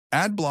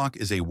Adblock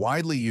is a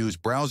widely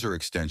used browser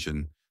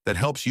extension that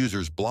helps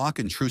users block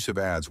intrusive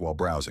ads while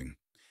browsing.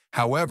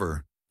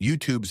 However,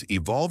 YouTube's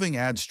evolving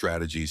ad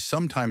strategies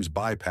sometimes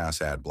bypass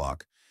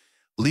Adblock,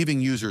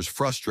 leaving users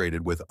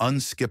frustrated with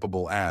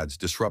unskippable ads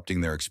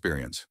disrupting their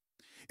experience.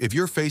 If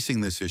you're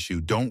facing this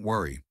issue, don't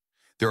worry.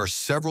 There are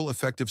several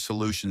effective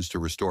solutions to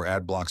restore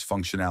Adblock's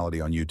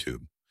functionality on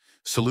YouTube.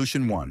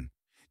 Solution 1.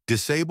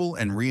 Disable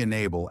and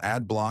re-enable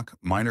Adblock.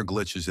 Minor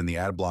glitches in the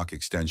Adblock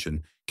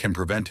extension can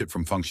prevent it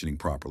from functioning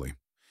properly.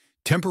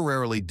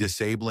 Temporarily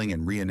disabling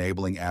and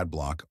re-enabling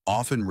Adblock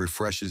often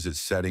refreshes its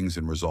settings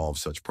and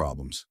resolves such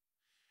problems.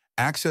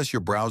 Access your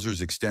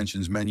browser's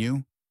extensions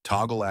menu,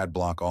 toggle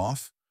Adblock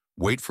off,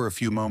 wait for a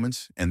few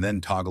moments, and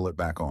then toggle it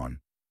back on.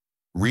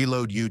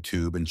 Reload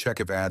YouTube and check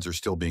if ads are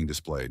still being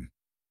displayed.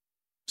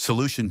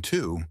 Solution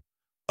 2.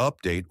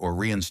 Update or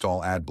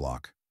reinstall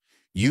Adblock.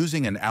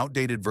 Using an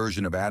outdated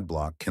version of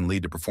Adblock can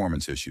lead to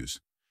performance issues.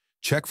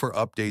 Check for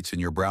updates in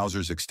your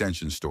browser's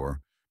extension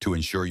store to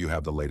ensure you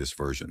have the latest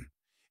version.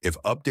 If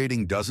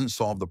updating doesn't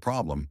solve the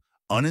problem,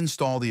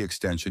 uninstall the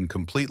extension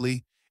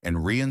completely and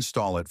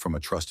reinstall it from a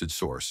trusted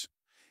source.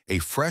 A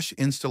fresh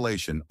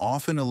installation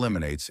often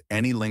eliminates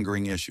any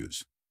lingering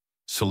issues.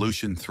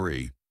 Solution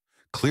 3.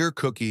 Clear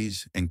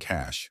cookies and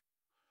cache.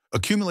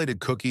 Accumulated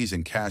cookies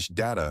and cache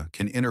data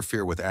can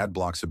interfere with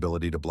Adblock's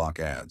ability to block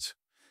ads.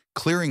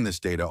 Clearing this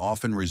data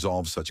often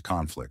resolves such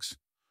conflicts.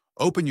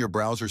 Open your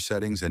browser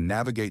settings and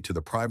navigate to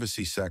the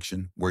privacy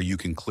section where you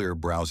can clear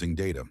browsing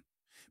data.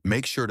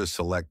 Make sure to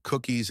select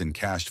cookies and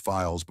cached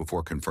files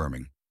before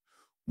confirming.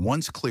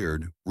 Once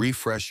cleared,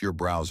 refresh your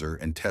browser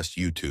and test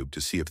YouTube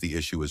to see if the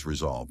issue is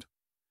resolved.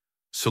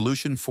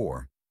 Solution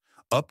 4.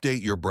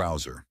 Update your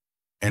browser.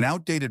 An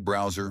outdated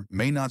browser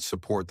may not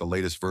support the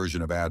latest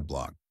version of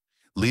Adblock,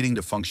 leading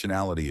to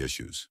functionality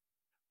issues.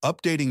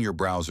 Updating your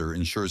browser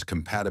ensures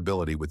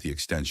compatibility with the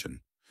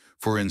extension.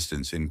 For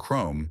instance, in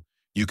Chrome,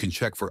 you can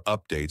check for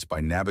updates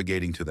by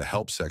navigating to the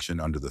Help section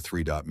under the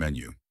three-dot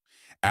menu.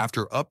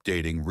 After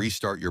updating,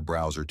 restart your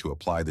browser to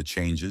apply the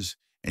changes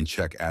and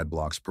check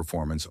Adblock's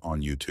performance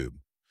on YouTube.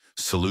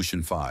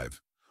 Solution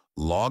 5.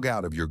 Log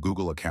out of your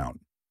Google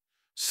account.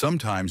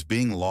 Sometimes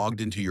being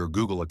logged into your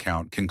Google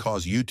account can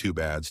cause YouTube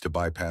ads to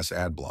bypass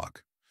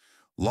Adblock.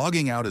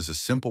 Logging out is a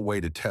simple way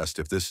to test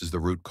if this is the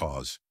root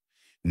cause.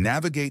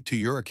 Navigate to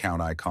your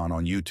account icon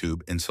on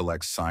YouTube and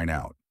select Sign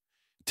Out.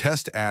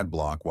 Test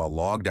Adblock while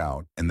logged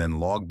out and then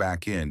log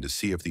back in to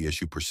see if the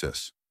issue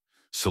persists.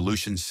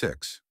 Solution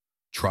 6.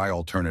 Try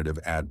alternative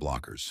ad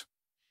blockers.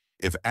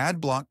 If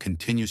Adblock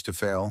continues to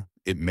fail,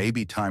 it may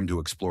be time to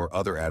explore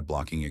other ad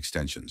blocking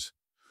extensions.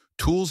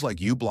 Tools like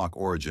uBlock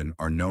Origin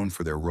are known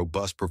for their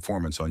robust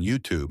performance on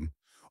YouTube,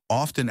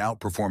 often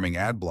outperforming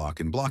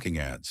Adblock in blocking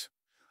ads.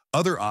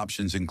 Other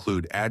options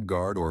include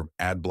AdGuard or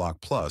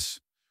AdBlock Plus,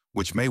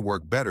 which may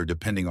work better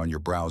depending on your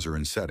browser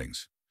and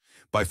settings.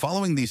 By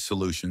following these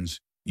solutions,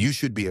 you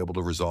should be able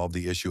to resolve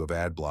the issue of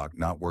Adblock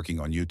not working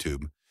on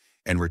YouTube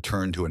and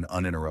return to an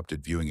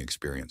uninterrupted viewing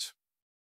experience.